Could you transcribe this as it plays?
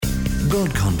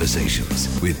God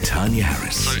Conversations with Tanya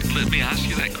Harris. So let me ask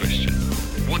you that question.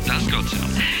 What does God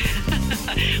sound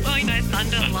like? Well,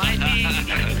 thunder, lightning.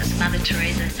 Mother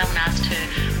Teresa, someone asked her,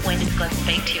 when does God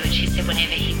speak to you? And she said,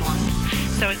 whenever he wants.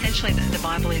 So essentially the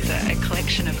Bible is a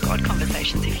collection of God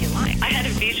conversations, if you like. I had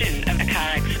a vision of a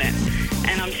car accident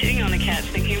and I'm sitting on the couch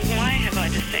thinking, why have I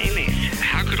just seen this?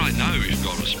 How could I know if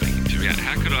God was speaking to me?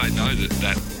 How could I know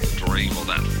that dream or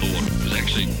that thought was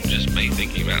actually just me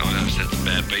thinking about, I just had some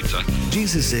bad pizza?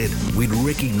 Jesus said we'd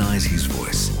recognise his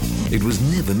voice. It was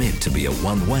never meant to be a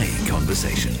one-way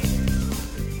conversation.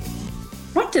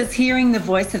 What does hearing the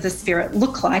voice of the Spirit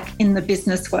look like in the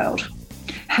business world?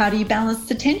 How do you balance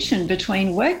the tension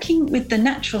between working with the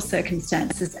natural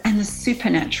circumstances and the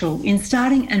supernatural in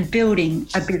starting and building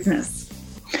a business?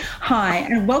 Hi,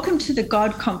 and welcome to the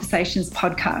God Conversations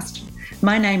podcast.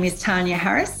 My name is Tanya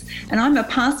Harris, and I'm a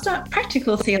pastor,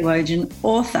 practical theologian,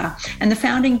 author, and the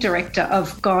founding director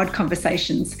of God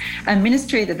Conversations, a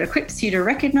ministry that equips you to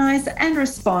recognise and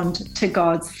respond to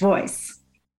God's voice.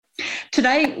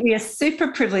 Today, we are super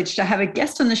privileged to have a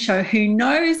guest on the show who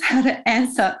knows how to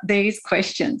answer these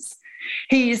questions.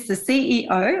 He is the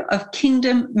CEO of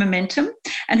Kingdom Momentum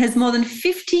and has more than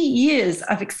 50 years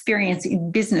of experience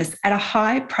in business at a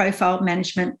high-profile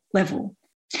management level.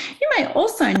 You may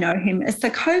also know him as the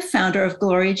co-founder of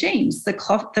Gloria Jeans, the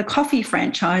coffee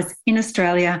franchise in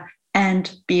Australia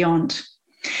and beyond.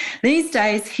 These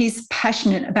days, he's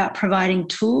passionate about providing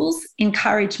tools,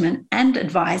 encouragement, and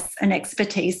advice and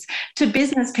expertise to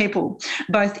business people,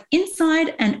 both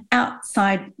inside and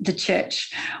outside the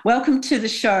church. Welcome to the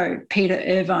show, Peter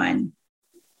Irvine.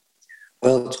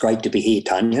 Well, it's great to be here,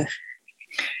 Tanya.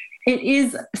 It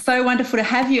is so wonderful to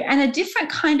have you, and a different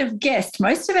kind of guest.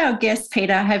 Most of our guests,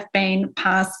 Peter, have been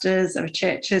pastors of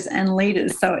churches and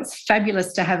leaders, so it's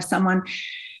fabulous to have someone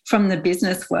from the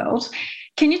business world.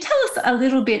 Can you tell us a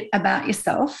little bit about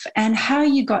yourself and how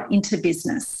you got into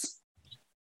business?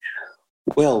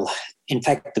 Well, in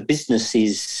fact, the business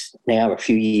is now a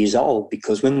few years old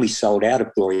because when we sold out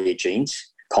of Gloria Jeans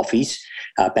coffees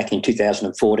back in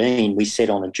 2014, we set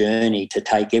on a journey to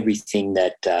take everything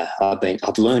that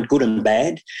I've learned, good and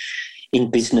bad,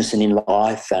 in business and in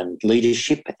life and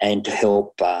leadership, and to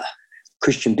help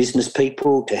Christian business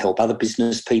people, to help other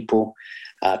business people,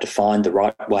 to find the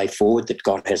right way forward, that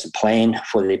God has a plan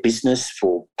for their business,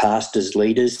 for pastors,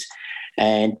 leaders,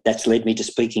 and that's led me to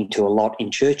speaking to a lot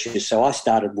in churches. So I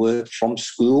started work from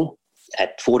school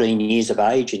at 14 years of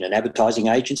age in an advertising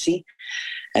agency,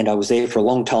 and I was there for a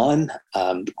long time,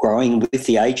 growing with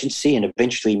the agency and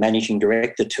eventually managing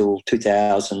director till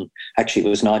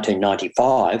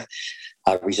 1995.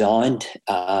 I resigned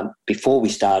before we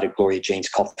started Gloria Jeans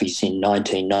Coffees in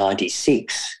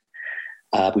 1996.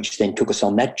 Which then took us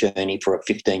on that journey for a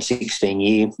 15, 16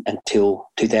 year until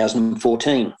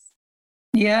 2014.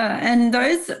 Yeah, and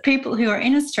those people who are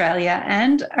in Australia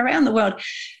and around the world,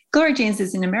 Gloria Jeans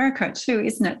is in America too,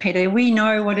 isn't it, Peter? We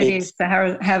know what it is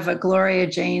to have a Gloria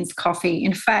Jeans coffee.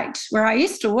 In fact, where I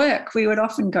used to work, we would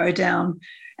often go down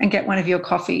and get one of your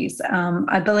coffees.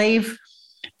 I believe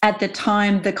at the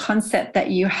time, the concept that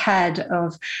you had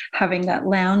of having that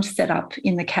lounge set up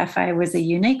in the cafe was a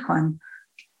unique one.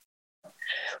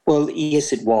 Well,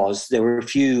 yes, it was. There were a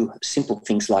few simple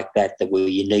things like that that were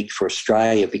unique for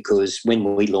Australia because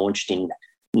when we launched in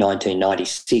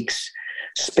 1996,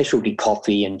 specialty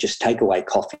coffee and just takeaway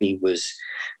coffee was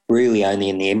really only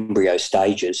in the embryo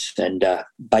stages. And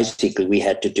basically we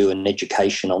had to do an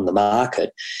education on the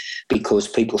market because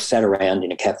people sat around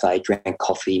in a cafe, drank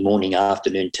coffee, morning,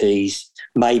 afternoon teas,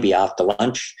 maybe after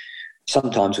lunch,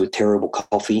 sometimes with terrible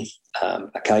coffee,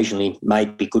 occasionally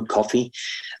maybe good coffee.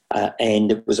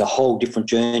 And it was a whole different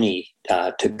journey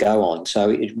to go on. So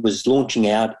it was launching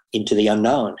out into the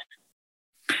unknown.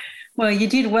 Well, you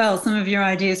did well. Some of your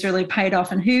ideas really paid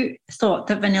off. And who thought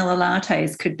that vanilla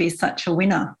lattes could be such a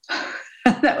winner?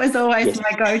 That was always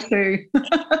my go-to.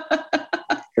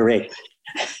 Correct.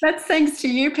 That's thanks to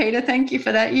you, Peter. Thank you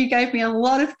for that. You gave me a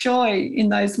lot of joy in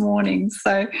those mornings.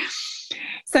 So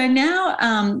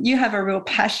now you have a real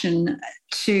passion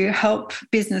to help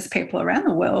business people around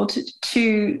the world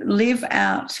to live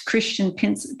out Christian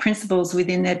principles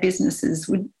within their businesses.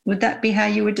 Would that be how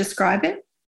you would describe it?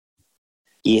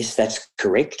 Yes, that's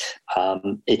correct.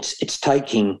 It's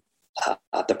taking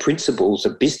the principles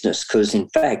of business because, in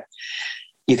fact,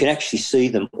 you can actually see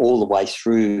them all the way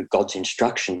through God's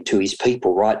instruction to his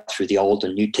people, right through the Old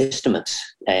and New Testaments.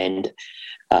 And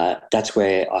that's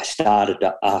where I started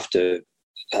after.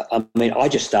 I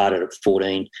just started at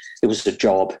 14. It was a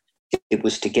job. It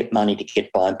was to get money to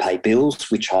get by and pay bills,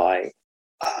 which I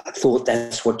thought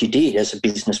that's what you did as a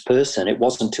business person. It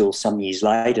wasn't until some years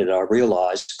later that I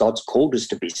realised God's called us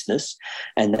to business,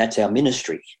 and that's our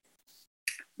ministry.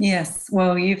 Yes,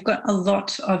 well, you've got a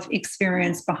lot of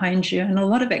experience behind you and a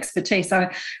lot of expertise.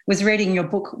 I was reading your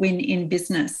book, Win in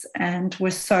Business, and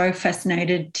was so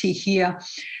fascinated to hear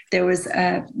there was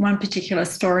one particular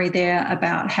story there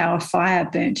about how a fire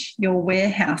burnt your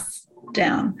warehouse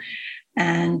down,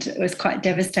 and it was quite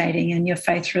devastating, and your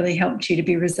faith really helped you to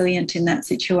be resilient in that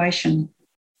situation.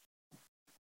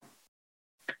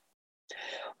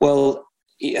 Well,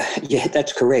 yeah,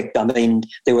 that's correct. I mean,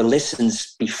 there were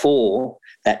lessons before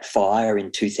that fire in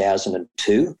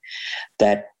 2002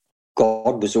 that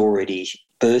God was already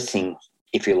birthing,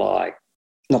 if you like,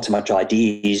 not so much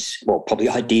ideas, well, probably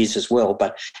ideas as well,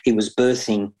 but he was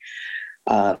birthing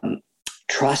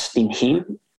trust in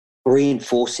him,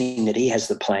 reinforcing that he has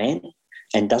the plan,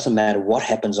 and doesn't matter what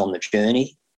happens on the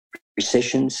journey,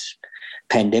 recessions,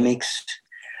 pandemics,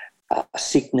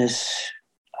 sickness,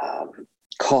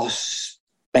 costs,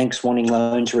 banks wanting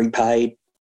loans repaid,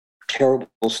 terrible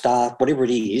staff, whatever it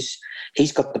is,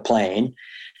 he's got the plan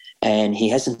and he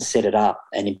hasn't set it up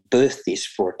and he birthed this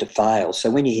for it to fail. So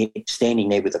when you're standing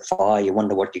there with a fire, you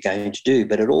wonder what you're going to do.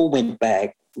 But it all went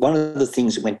back. One of the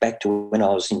things that went back to when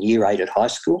I was in year 8 at high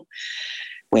school,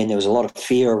 when there was a lot of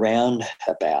fear around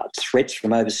about threats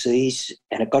from overseas,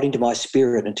 and it got into my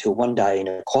spirit until one day in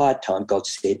a quiet time, God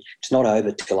said, it's not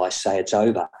over till I say it's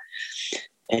over.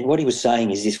 And what he was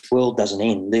saying is this world doesn't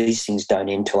end. These things don't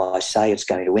end till I say it's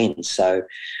going to end. So it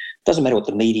doesn't matter what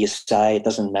the media say. It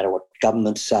doesn't matter what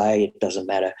governments say. It doesn't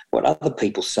matter what other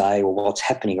people say or what's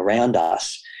happening around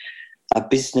us. A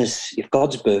business, if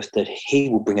God's birthed it, he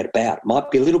will bring it about. It might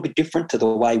be a little bit different to the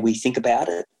way we think about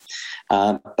it,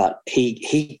 but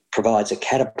he provides a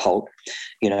catapult,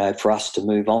 for us to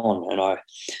move on. And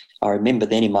I remember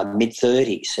then in my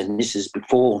mid-30s, and this is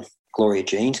before Gloria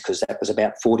Jeans, because that was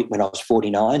about 40 when I was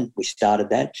 49. We started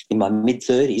that in my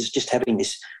mid-30s, just having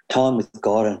this time with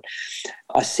God. And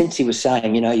I sense he was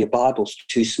saying, your Bible's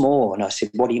too small. And I said,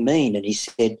 what do you mean? And he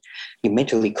said, you're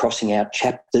mentally crossing out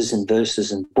chapters and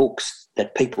verses and books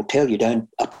that people tell you don't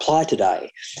apply today.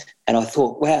 And I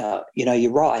thought, wow,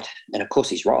 you're right. And of course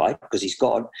he's right because he's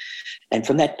God. And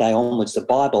from that day onwards, the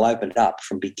Bible opened up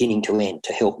from beginning to end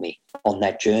to help me on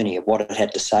that journey of what it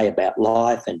had to say about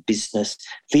life and business,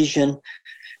 vision,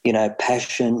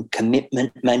 passion,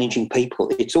 commitment, managing people.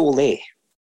 It's all there.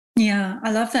 Yeah,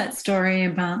 I love that story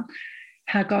about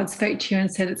how God spoke to you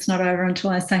and said, it's not over until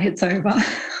I say it's over.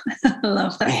 I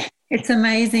love that. It's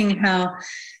amazing how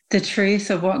the truth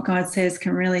of what God says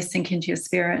can really sink into your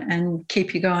spirit and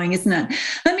keep you going, isn't it?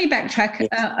 Let me backtrack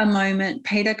a moment,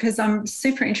 Peter, because I'm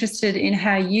super interested in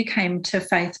how you came to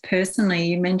faith personally.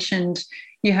 You mentioned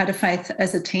you had a faith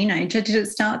as a teenager. Did it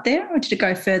start there or did it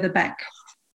go further back?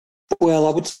 Well,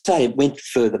 I would say it went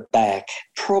further back.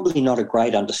 Probably not a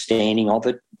great understanding of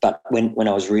it, but when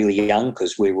I was really young,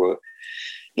 because we were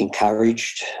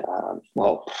encouraged,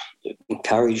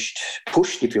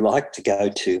 pushed, if you like, to go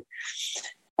to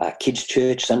kids'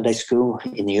 church, Sunday school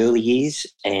in the early years.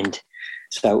 And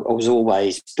so I was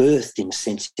always birthed, in a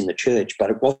sense, in the church,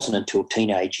 but it wasn't until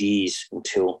teenage years,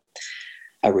 until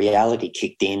a reality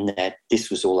kicked in that this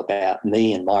was all about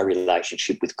me and my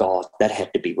relationship with God. That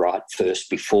had to be right first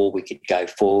before we could go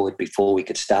forward, before we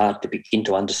could start to begin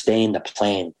to understand the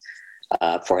plan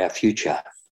for our future.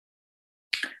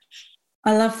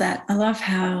 I love that. I love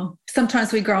how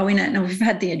sometimes we grow in it, and we've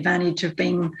had the advantage of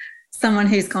being someone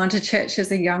who's gone to church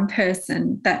as a young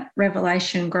person. That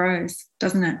revelation grows,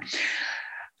 doesn't it?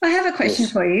 I have a question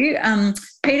for you.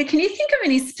 Peter, can you think of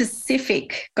any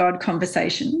specific God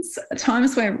conversations,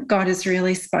 times where God has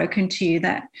really spoken to you,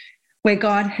 where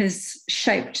God has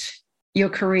shaped your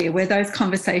career, where those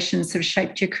conversations have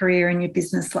shaped your career and your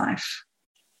business life?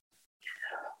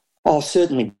 Oh,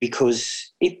 certainly,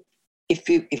 because if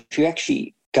you're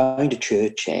actually going to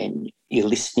church and you're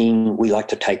listening, we like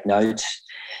to take notes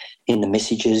in the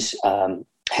messages,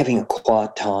 having a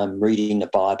quiet time, reading the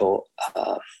Bible,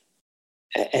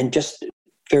 and just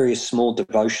various small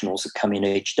devotionals that come in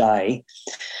each day.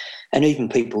 And even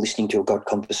people listening to a God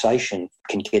conversation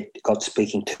can get God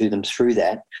speaking to them through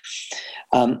that.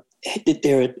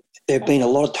 There have been a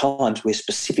lot of times where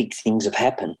specific things have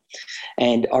happened.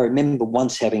 And I remember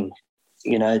once having,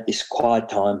 this quiet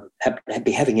time,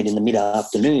 having it in the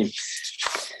mid-afternoon.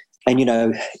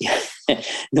 And,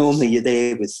 normally you're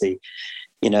there with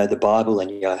the Bible,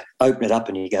 and you open it up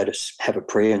and you go to have a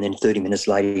prayer, and then 30 minutes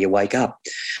later you wake up.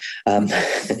 And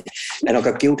I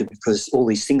got guilty because all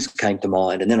these things came to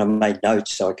mind, and then I made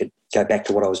notes so I could go back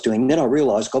to what I was doing. And then I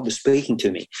realised God was speaking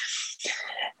to me.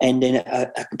 And then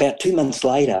about 2 months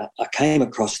later, I came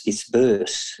across this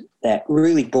verse that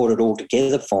really brought it all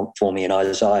together for me in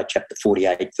Isaiah chapter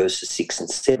 48, verses 6 and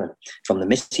 7 from the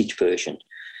Message version.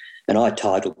 And I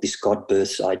titled this God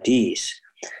Births Ideas.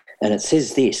 And it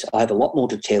says this: I have a lot more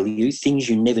to tell you, things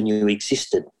you never knew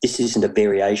existed. This isn't a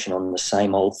variation on the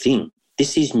same old thing.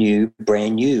 This is new,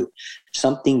 brand new,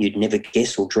 something you'd never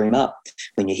guess or dream up.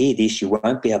 When you hear this, you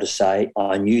won't be able to say,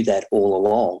 I knew that all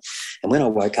along. And when I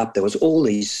woke up, there was all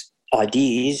these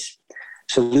ideas,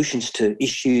 solutions to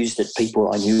issues that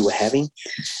people I knew were having.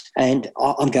 And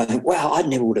I'm going, wow, I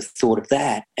never would have thought of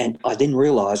that. And I then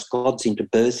realised God's into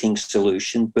birthing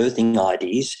solutions, birthing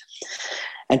ideas.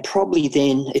 And probably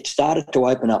then it started to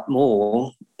open up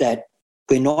more that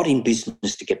we're not in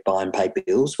business to get by and pay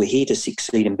bills. We're here to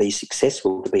succeed and be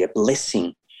successful, to be a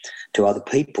blessing to other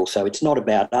people. So it's not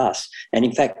about us. And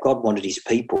in fact, God wanted his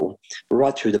people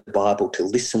right through the Bible to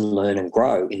listen, learn and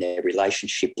grow in their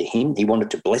relationship to him. He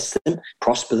wanted to bless them,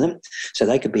 prosper them, so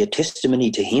they could be a testimony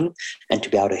to him and to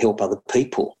be able to help other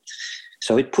people.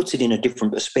 So it puts it in a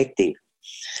different perspective.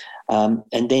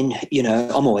 And then, you know,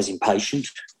 I'm always impatient.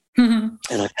 And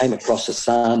I came across a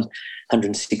Psalm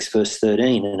 106 verse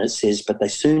 13, and it says, but they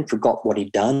soon forgot what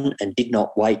he'd done and did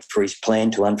not wait for his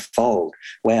plan to unfold.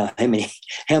 Wow, how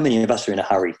many of us are in a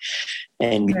hurry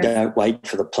and we don't wait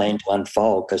for the plan to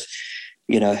unfold? Because,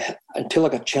 you know, until I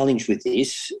got challenged with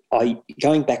this,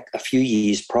 going back a few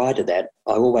years prior to that,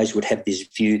 I always would have this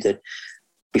view that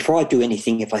before I do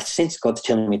anything, if I sense God's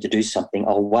telling me to do something,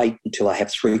 I'll wait until I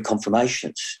have 3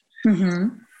 confirmations.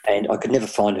 And I could never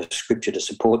find a scripture to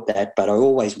support that, but I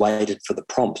always waited for the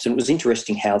prompts. And it was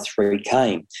interesting how 3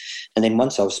 came. And then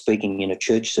once I was speaking in a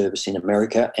church service in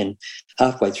America, and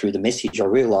halfway through the message, I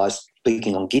realised,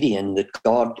 speaking on Gideon,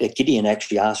 that Gideon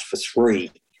actually asked for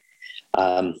 3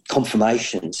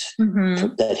 confirmations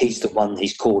that he's the one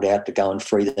he's called out to go and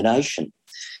free the nation.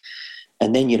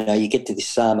 And then, you know, you get to this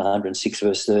Psalm 106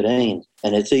 verse 13,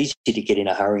 and it's easy to get in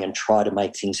a hurry and try to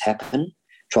make things happen,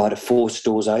 try to force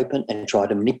doors open and try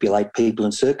to manipulate people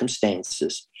and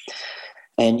circumstances.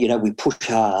 And, you know, we push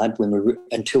hard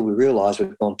until we realise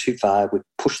we've gone too far, we've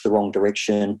pushed the wrong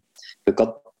direction, we've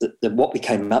got what we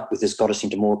came up with has got us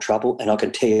into more trouble. And I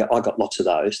can tell you, I got lots of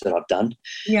those that I've done,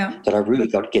 that I really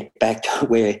got to get back to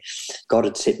where God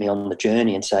had set me on the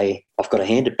journey and say, I've got to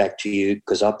hand it back to you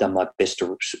because I've done my best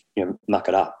to, you know, muck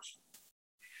it up.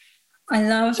 I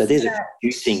love So there's a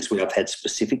few things where I've had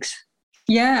specifics.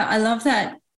 Yeah, I love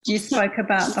that. You spoke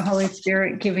about the Holy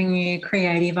Spirit giving you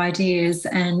creative ideas,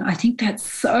 and I think that's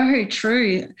so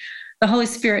true. The Holy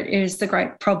Spirit is the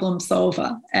great problem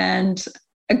solver and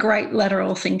a great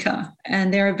lateral thinker.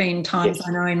 And there have been times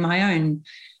I know in my own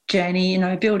journey, you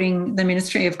know, building the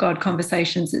Ministry of God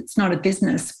Conversations, it's not a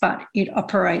business, but it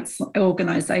operates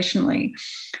organisationally.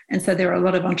 And so there are a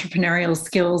lot of entrepreneurial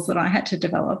skills that I had to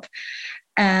develop.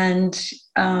 And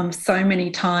so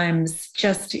many times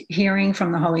just hearing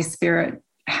from the Holy Spirit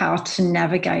how to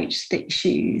navigate the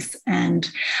issues,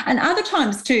 and other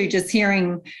times too just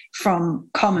hearing from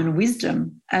common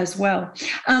wisdom as well.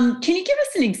 Can you give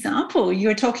us an example? You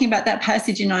were talking about that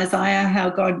passage in Isaiah, how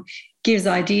God gives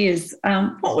ideas.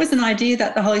 What was an idea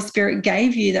that the Holy Spirit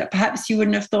gave you that perhaps you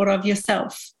wouldn't have thought of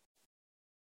yourself?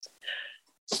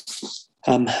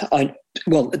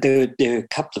 Well, there are a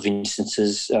couple of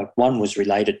instances. One was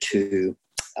related to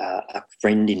a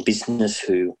friend in business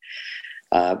who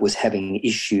was having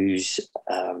issues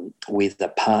with a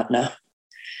partner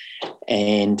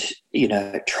and, you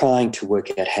know, trying to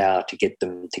work out how to get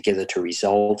them together to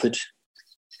resolve it.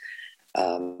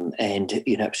 And,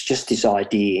 you know, it's just this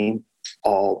idea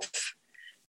of,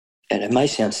 and it may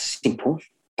sound simple,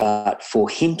 but for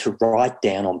him to write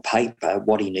down on paper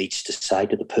what he needs to say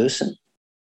to the person.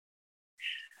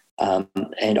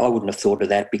 And I wouldn't have thought of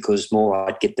that because more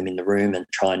I'd get them in the room and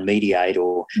try and mediate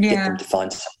or get them to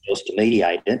find someone else to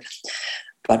mediate it.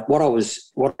 But what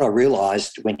I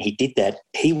realised when he did that,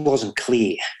 he wasn't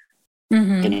clear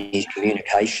in his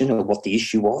communication of what the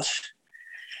issue was.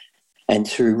 And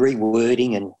through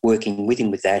rewording and working with him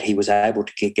with that, he was able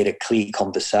to get a clear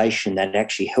conversation that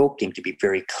actually helped him to be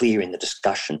very clear in the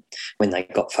discussion when they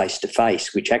got face to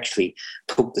face, which actually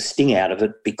took the sting out of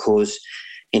it because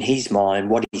in his mind,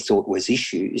 what he thought was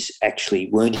issues actually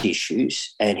weren't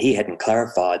issues and he hadn't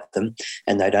clarified them,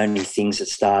 and they'd only things that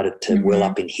started to well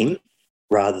up in him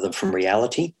rather than from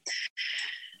reality.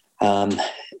 And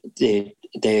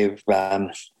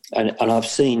I've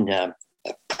seen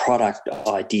product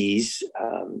ideas.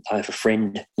 I have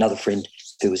another friend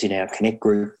who was in our Connect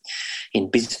group in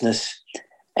business,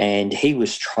 and he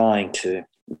was trying to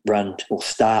run or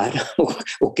start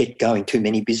or get going too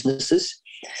many businesses.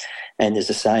 And there's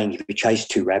a saying, if you chase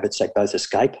two rabbits, they both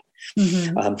escape.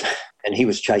 Mm-hmm. And he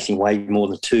was chasing way more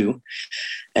than two,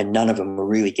 and none of them were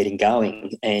really getting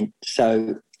going. And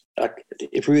so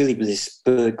it really was this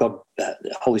God,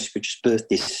 the Holy Spirit just birthed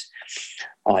this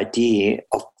idea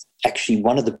of actually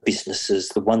one of the businesses,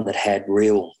 the one that had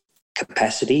real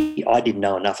capacity. I didn't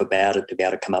know enough about it to be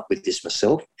able to come up with this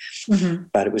myself,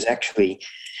 but it was actually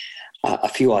a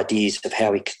few ideas of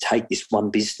how we could take this one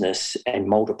business and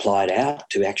multiply it out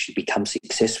to actually become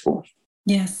successful.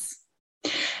 Yes.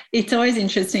 It's always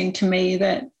interesting to me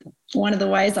that one of the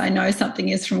ways I know something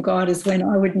is from God is when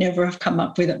I would never have come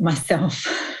up with it myself.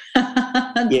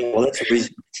 Yeah, well, that's the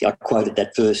reason I quoted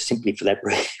that verse, simply for that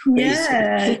reason.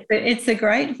 Yeah, it's a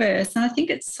great verse, and I think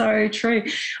it's so true.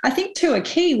 I think, too, a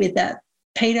key with that,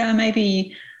 Peter,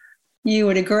 maybe you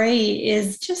would agree,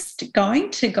 is just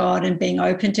going to God and being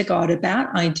open to God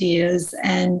about ideas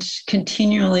and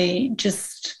continually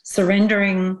just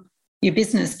surrendering your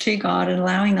business to God and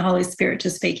allowing the Holy Spirit to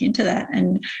speak into that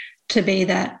and to be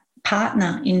that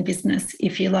partner in business,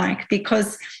 if you like,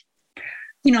 because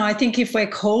I think if we're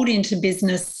called into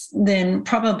business, then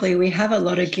probably we have a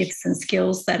lot of gifts and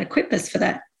skills that equip us for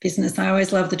that business. I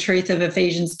always love the truth of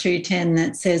Ephesians 2:10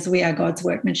 that says we are God's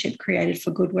workmanship created for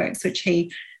good works, which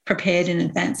he prepared in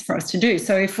advance for us to do.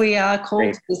 So if we are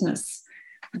called to business,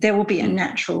 there will be a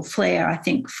natural flair, I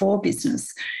think, for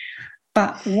business.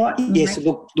 But what yes,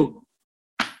 what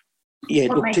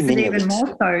makes it even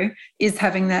more so is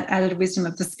having that added wisdom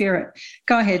of the Spirit.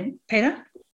 Go ahead, Peter.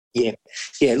 Yeah.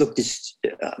 Look, this,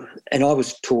 and I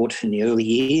was taught in the early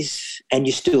years, and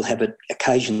you still have it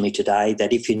occasionally today,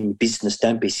 that if in business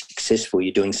don't be successful,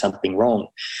 you're doing something wrong.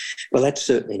 Well, that's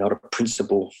certainly not a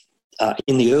principle.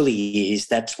 In the early years,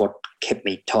 that's what kept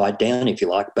me tied down, if you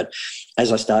like. But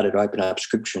as I started to open up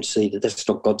Scripture and see that that's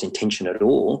not God's intention at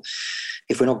all,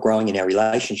 if we're not growing in our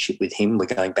relationship with him, we're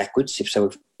going backwards. If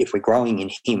we're growing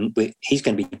in him, he's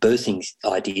going to be birthing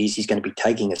ideas. He's going to be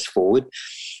taking us forward.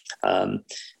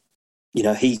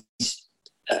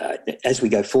 As we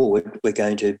go forward, we're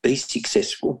going to be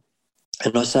successful.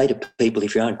 And I say to people,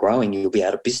 if you aren't growing, you'll be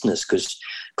out of business because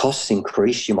costs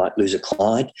increase. You might lose a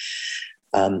client.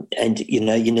 And you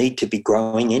need to be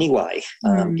growing anyway.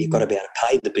 You've got to be able to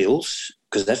pay the bills,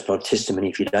 because that's not a testimony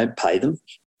if you don't pay them.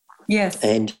 Yes.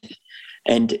 And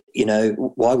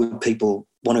why would people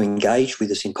want to engage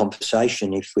with us in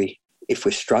conversation if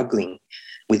we're struggling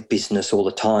with business all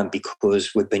the time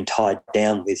because we've been tied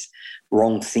down with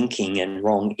wrong thinking and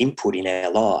wrong input in our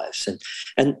lives?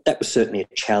 And that was certainly a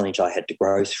challenge I had to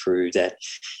grow through, that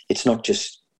it's not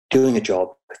just doing a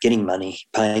job, getting money,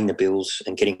 paying the bills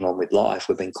and getting on with life.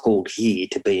 We've been called here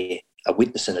to be a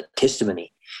witness and a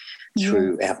testimony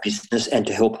through our business and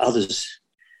to help others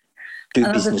do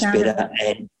business better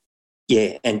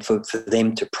and for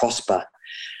them to prosper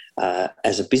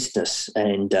as a business.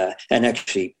 And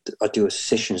actually I do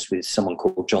sessions with someone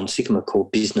called John Sycamore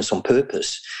called Business on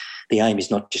Purpose. The aim is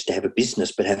not just to have a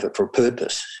business but have it for a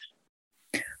purpose.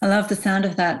 I love the sound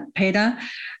of that, Peter.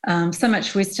 So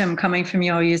much wisdom coming from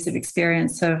your years of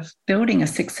experience of building a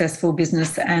successful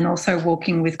business and also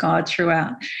walking with God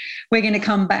throughout. We're going to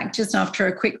come back just after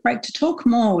a quick break to talk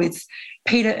more with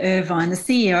Peter Irvine, the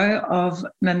CEO of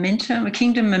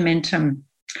Kingdom Momentum.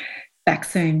 Back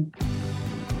soon.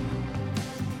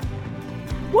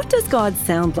 What does God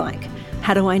sound like?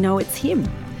 How do I know it's him?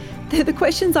 They're the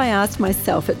questions I asked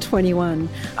myself at 21.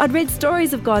 I'd read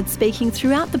stories of God speaking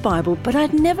throughout the Bible, but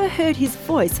I'd never heard his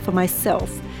voice for myself.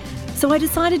 So I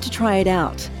decided to try it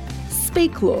out.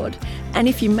 Speak, Lord, and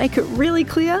if you make it really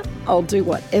clear, I'll do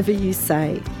whatever you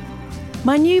say.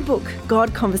 My new book,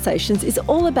 God Conversations, is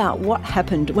all about what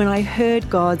happened when I heard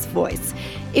God's voice.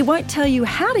 It won't tell you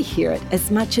how to hear it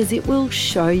as much as it will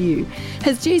show you.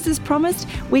 As Jesus promised,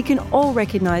 we can all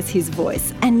recognise his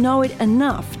voice and know it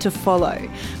enough to follow.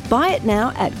 Buy it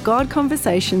now at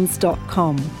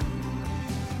godconversations.com.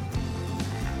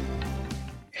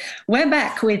 We're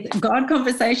back with God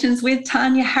Conversations with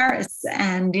Tanya Harris,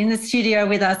 and in the studio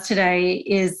with us today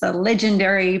is the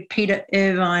legendary Peter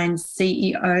Irvine,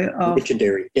 CEO of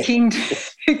Kingdom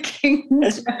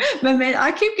Momentum.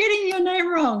 I keep getting your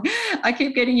name wrong. I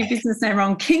keep getting your business name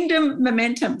wrong. Kingdom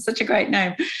Momentum, such a great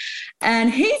name.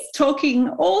 And he's talking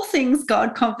all things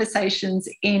God Conversations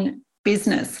in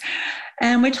business.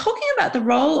 And we're talking about the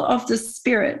role of the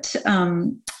Spirit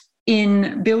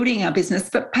in building our business.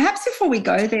 But perhaps before we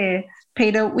go there,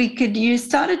 Peter, you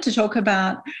started to talk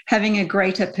about having a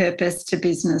greater purpose to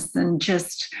business than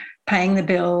just paying the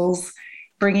bills,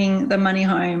 bringing the money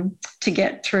home to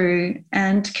get through.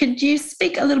 And could you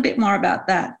speak a little bit more about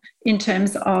that in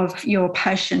terms of your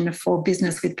passion for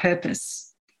business with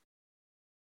purpose?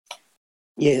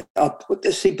 Yeah,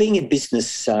 see, being in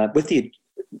business, whether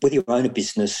you own a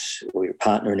business or you're a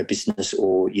partner in a business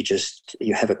or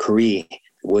you have a career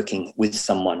working with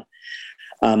someone,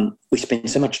 we spend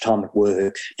so much time at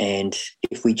work, and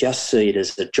if we just see it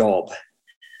as a job,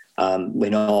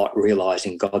 we're not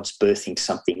realising God's birthing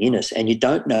something in us, and you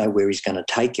don't know where he's going to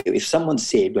take you. If someone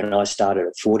said, when I started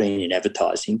at 14 in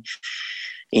advertising,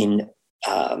 in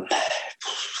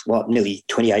nearly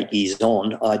 28 years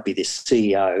on, I'd be the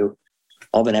CEO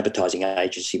of an advertising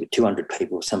agency with 200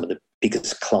 people, some of the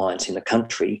biggest clients in the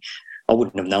country, I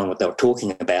wouldn't have known what they were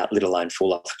talking about, let alone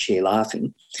fall off a chair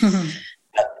laughing. Mm-hmm.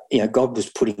 But, God was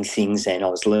putting things, and I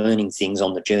was learning things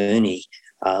on the journey.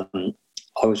 I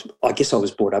guess I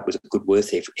was brought up with a good work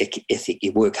ethic.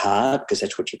 You work hard because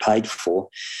that's what you're paid for.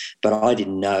 But I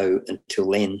didn't know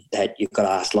until then that you've got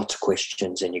to ask lots of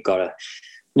questions and you've got to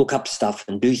look up stuff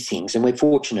and do things. And we're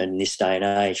fortunate in this day and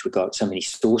age. We've got so many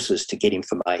sources to get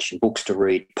information, books to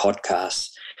read,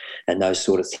 podcasts, and those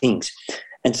sort of things.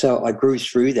 And so I grew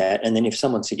through that. And then if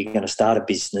someone said you're going to start a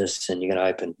business and you're going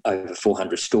to open over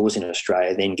 400 stores in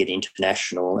Australia, then get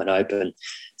international and open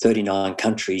 39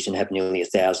 countries and have nearly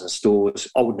 1,000 stores,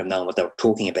 I wouldn't have known what they were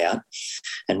talking about,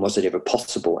 and was it ever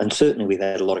possible? And certainly we've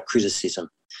had a lot of criticism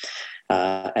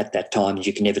at that time.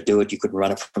 You can never do it. You couldn't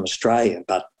run it from Australia.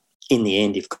 But in the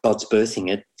end, if God's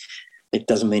birthing it, it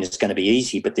doesn't mean it's going to be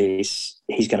easy, but he's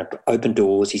going to open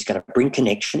doors. He's going to bring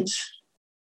connections,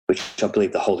 which I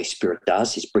believe the Holy Spirit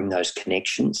does, is bring those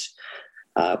connections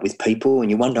with people.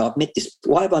 And you wonder,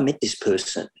 why have I met this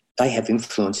person? They have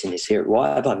influence in this area. Why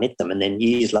have I met them? And then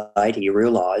years later you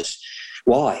realise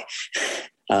why.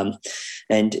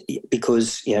 And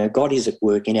because, God is at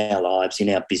work in our lives, in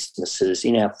our businesses,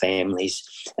 in our families,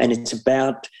 and it's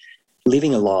about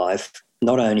living a life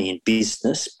not only in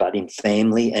business but in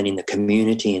family and in the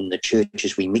community and the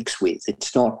churches we mix with.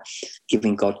 It's not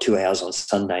giving God 2 hours on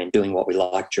Sunday and doing what we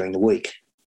like during the week.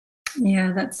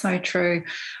 Yeah, that's so true.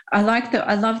 I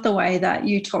love the way that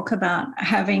you talk about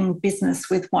having business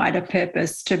with wider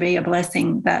purpose to be a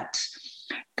blessing, that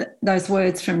those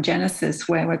words from Genesis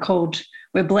where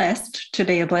we're blessed to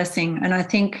be a blessing. And I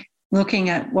think looking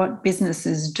at what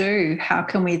businesses do, how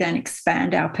can we then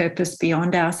expand our purpose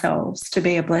beyond ourselves to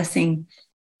be a blessing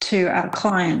to our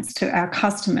clients, to our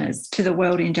customers, to the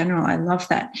world in general? I love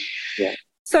that. Yeah.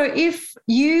 So if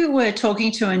you were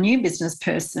talking to a new business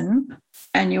person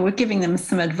and you were giving them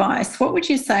some advice, what would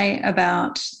you say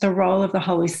about the role of the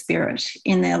Holy Spirit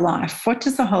in their life? What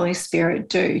does the Holy Spirit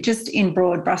do, just in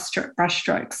broad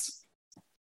brushstrokes?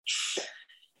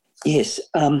 Yes.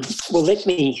 Well, let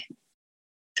me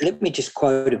just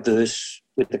quote a verse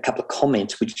with a couple of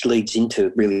comments which leads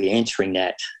into really answering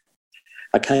that.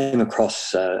 I came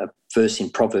across a verse in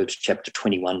Proverbs chapter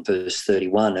 21, verse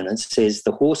 31, and it says,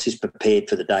 "The horse is prepared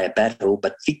for the day of battle,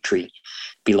 but victory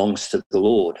belongs to the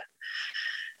Lord."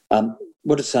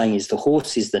 What it's saying is the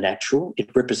horse is the natural.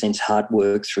 It represents hard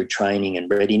work through training and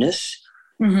readiness,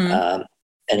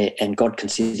 and God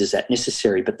considers that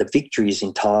necessary, but the victory is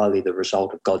entirely the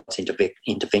result of God's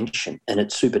intervention, and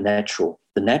it's supernatural.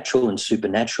 The natural and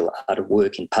supernatural are to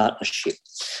work in partnership.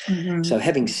 Mm-hmm. So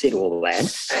having said all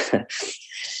that,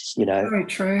 very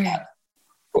true.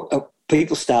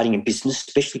 People starting in business,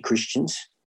 especially Christians,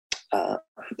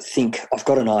 think, I've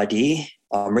got an idea,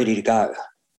 I'm ready to go.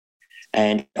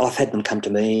 And I've had them come to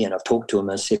me and I've talked to them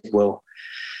and said, well,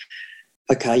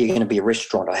 okay, you're going to be a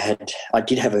restaurant. I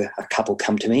did have a couple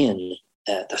come to me and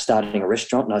they're starting a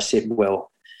restaurant, and I said,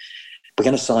 well, we're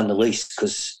going to sign the lease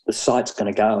because the site's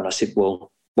going to go. And I said,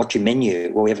 well, what's your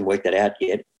menu? Well, we haven't worked that out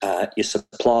yet. Your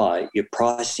supply, your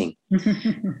pricing.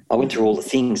 I went through all the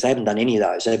things. They haven't done any of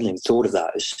those. They haven't even thought of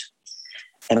those.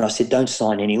 And I said, don't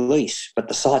sign any lease, but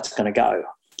the site's going to go.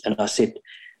 And I said,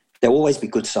 there'll always be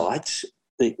good sites.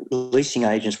 The leasing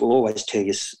agents will always tell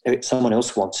you someone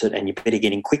else wants it and you better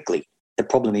get in quickly. The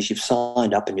problem is you've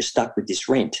signed up and you're stuck with this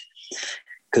rent.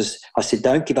 Because I said,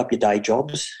 don't give up your day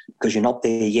jobs because you're not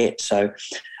there yet. So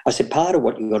I said, part of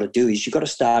what you've got to do is you've got to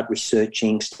start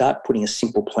researching, start putting a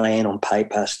simple plan on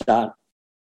paper, start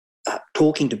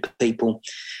talking to people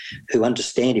who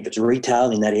understand if it's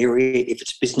retail in that area, if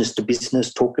it's business to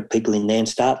business, talk to people in there and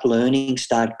start learning,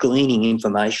 start gleaning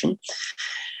information.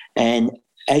 And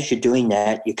as you're doing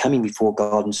that, you're coming before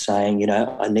God and saying,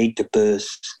 I need to birth,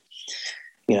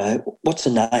 what's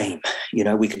a name,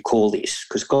 we could call this,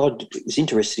 because God is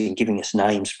interested in giving us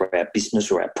names for our business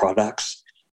or our products.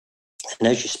 And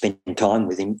as you spend time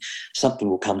with him, something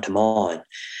will come to mind.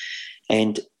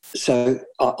 And so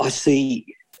I see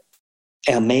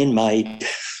our man-made,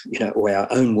 or our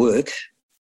own work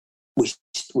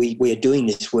we are doing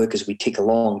this work as we tick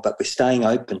along, but we're staying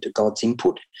open to God's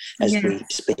input as we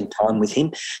spend time with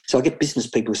him. So I get business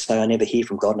people say, I never hear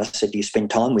from God. And I said, do you spend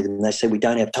time with him? And they say, we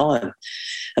don't have time.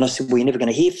 And I said, well, you're never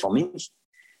going to hear from him,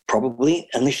 probably,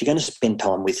 unless you're going to spend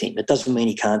time with him. It doesn't mean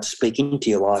he can't speak into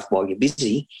your life while you're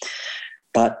busy,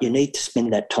 but you need to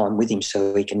spend that time with him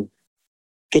so he can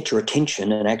get your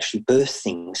attention and actually birth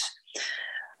things.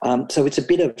 So it's a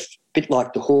bit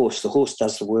like the horse. The horse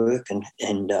does the work, and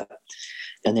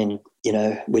then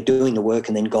we're doing the work,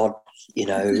 and then God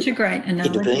such a great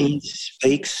analogy. Intervenes,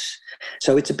 speaks.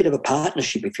 So it's a bit of a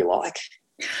partnership, if you like.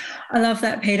 I love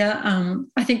that, Peter.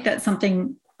 I think that's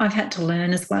something I've had to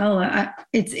learn as well. I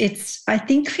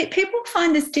think people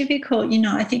find this difficult.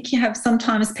 I think you have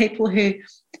sometimes people who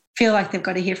feel like they've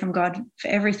got to hear from God for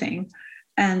everything,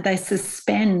 and they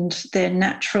suspend their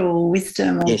natural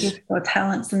wisdom or gift or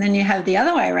talents. And then you have the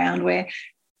other way around where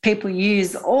people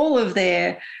use all of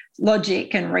their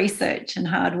logic and research and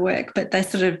hard work, but they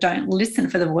sort of don't listen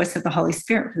for the voice of the Holy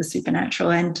Spirit, for the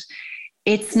supernatural. And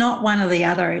it's not one or the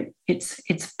other,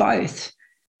 it's both.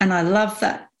 And I love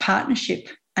that partnership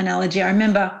analogy. I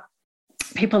remember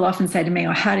people often say to me,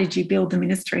 how did you build the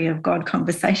ministry of God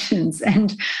Conversations?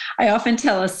 And I often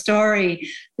tell a story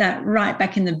that right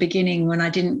back in the beginning, when I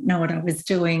didn't know what I was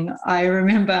doing, I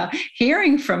remember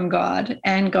hearing from God,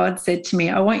 and God said to me,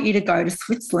 I want you to go to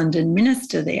Switzerland and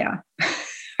minister there,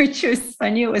 I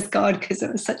knew it was God because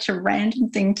it was such a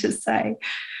random thing to say.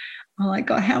 I'm like,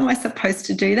 God, how am I supposed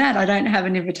to do that? I don't have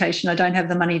an invitation. I don't have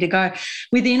the money to go.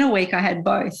 Within a week, I had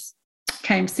both.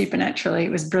 Came supernaturally.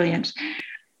 It was brilliant.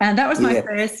 And that was my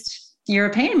first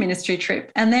European ministry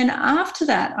trip. And then after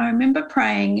that, I remember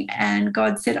praying, and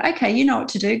God said, okay, you know what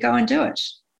to do. Go and do it.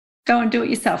 Go and do it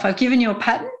yourself. I've given you a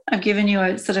pattern. I've given you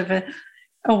a sort of a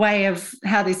way of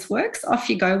how this works. Off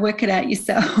you go. Work it out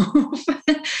yourself.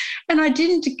 And I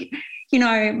didn't,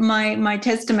 my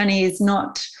testimony is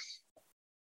not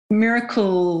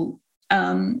miracle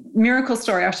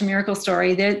story after miracle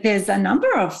story. There's a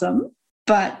number of them,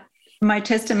 but my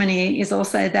testimony is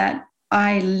also that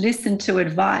I listened to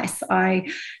advice. I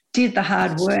did the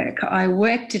hard work. I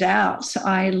worked it out.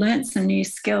 I learnt some new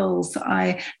skills.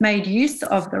 I made use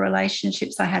of the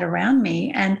relationships I had around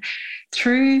me. And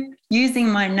through using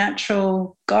my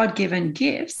natural God-given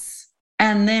gifts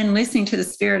and then listening to the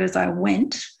Spirit as I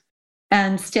went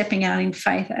and stepping out in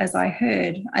faith as I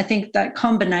heard, I think that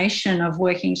combination of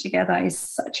working together is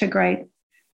such a great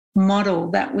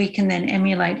model that we can then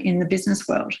emulate in the business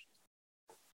world.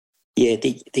 Yeah,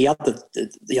 the other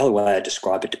way I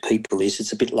describe it to people is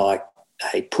it's a bit like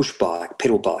a push bike,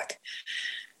 pedal bike.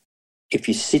 If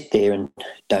you sit there and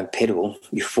don't pedal,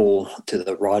 you fall to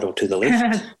the right or to the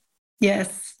left.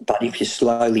 Yes. But if you're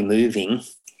slowly moving,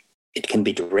 it can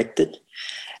be directed.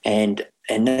 And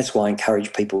that's why I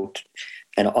encourage people,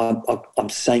 and I'm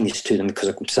saying this to them because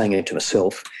I'm saying it to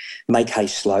myself, make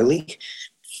haste slowly.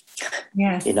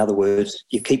 Yes. In other words,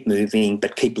 you keep moving,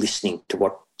 but keep listening to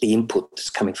what the input that's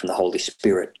coming from the Holy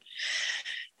Spirit.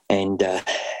 And,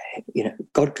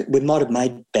 God, we might have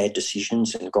made bad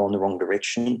decisions and gone the wrong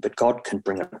direction, but God can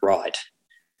bring it right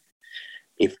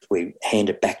if we hand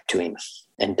it back to him.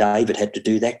 And David had to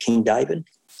do that, King David.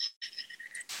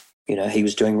 He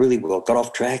was doing really well, got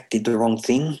off track, did the wrong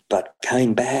thing, but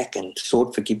came back and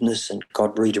sought forgiveness, and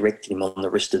God redirected him on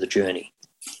the rest of the journey.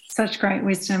 Such great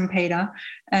wisdom, Peter,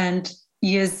 and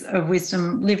years of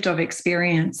wisdom, lived of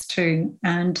experience too.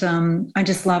 And I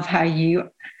just love how you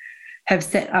have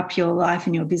set up your life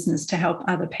and your business to help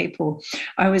other people.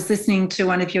 I was listening to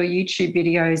one of your YouTube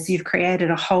videos. You've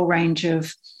created a whole range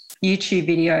of YouTube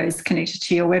videos connected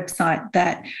to your website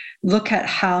that look at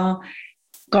how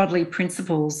godly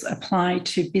principles apply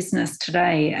to business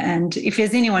today. And if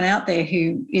there's anyone out there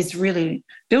who is really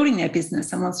building their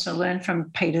business and wants to learn from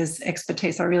Peter's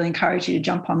expertise, I really encourage you to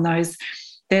jump on those.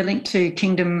 They're linked to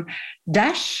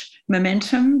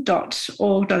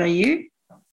kingdom-momentum.org.au.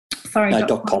 Sorry,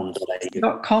 no,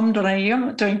 .com.au. .com.au. I'm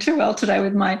not doing too well today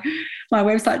with my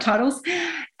website titles.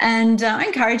 And I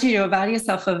encourage you to avail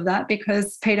yourself of that,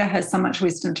 because Peter has so much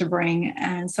wisdom to bring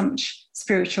and so much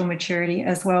spiritual maturity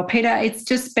as well. Peter, it's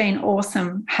just been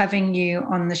awesome having you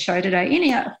on the show today.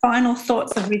 Any final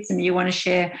thoughts of wisdom you want to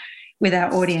share with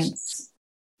our audience?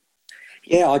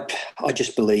 Yeah, I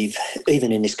just believe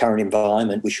even in this current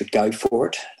environment, we should go for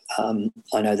it.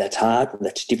 I know that's hard,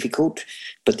 that's difficult,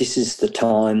 but this is the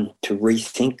time to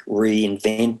rethink,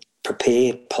 reinvent,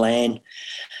 prepare, plan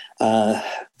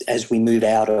as we move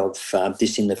out of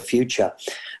this in the future.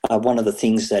 One of the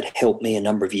things that helped me a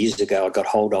number of years ago I got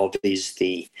hold of is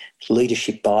the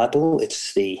Leadership Bible.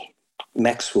 It's the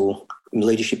Maxwell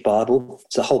Leadership Bible.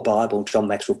 It's the whole Bible. John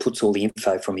Maxwell puts all the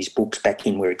info from his books back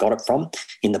in where he got it from,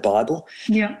 in the Bible.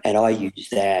 Yeah. And I use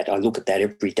that. I look at that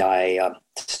every day. I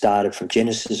started from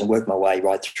Genesis and worked my way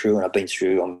right through, and I've been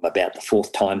through, I'm about the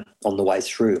 4th time on the way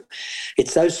through.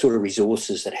 It's those sort of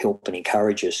resources that help and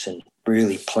encourage us and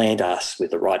really plant us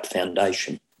with the right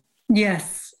foundation.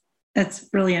 Yes, that's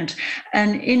brilliant.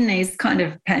 And in these kind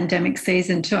of pandemic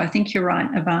season too, I think you're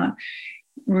right about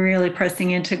really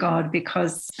pressing into God,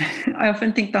 because I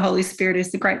often think the Holy Spirit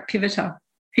is the great pivoter.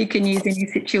 He can use any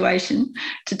situation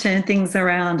to turn things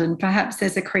around, and perhaps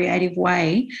there's a creative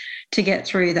way to get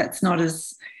through that's not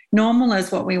as normal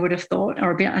as what we would have thought,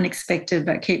 or a bit unexpected,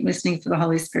 but keep listening for the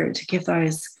Holy Spirit to give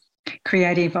those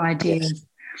creative ideas. Yes.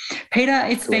 Peter,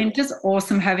 it's been just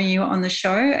awesome having you on the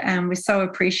show, and we so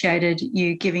appreciated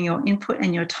you giving your input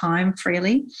and your time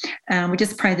freely. We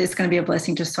just pray that it's going to be a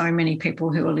blessing to so many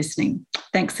people who are listening.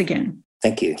 Thanks again.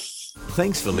 Thank you.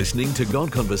 Thanks for listening to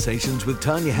God Conversations with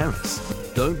Tanya Harris.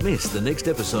 Don't miss the next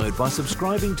episode by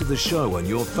subscribing to the show on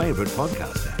your favourite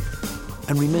podcast app.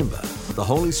 And remember, the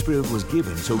Holy Spirit was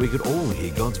given so we could all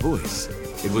hear God's voice.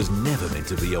 It was never meant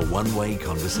to be a one-way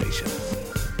conversation.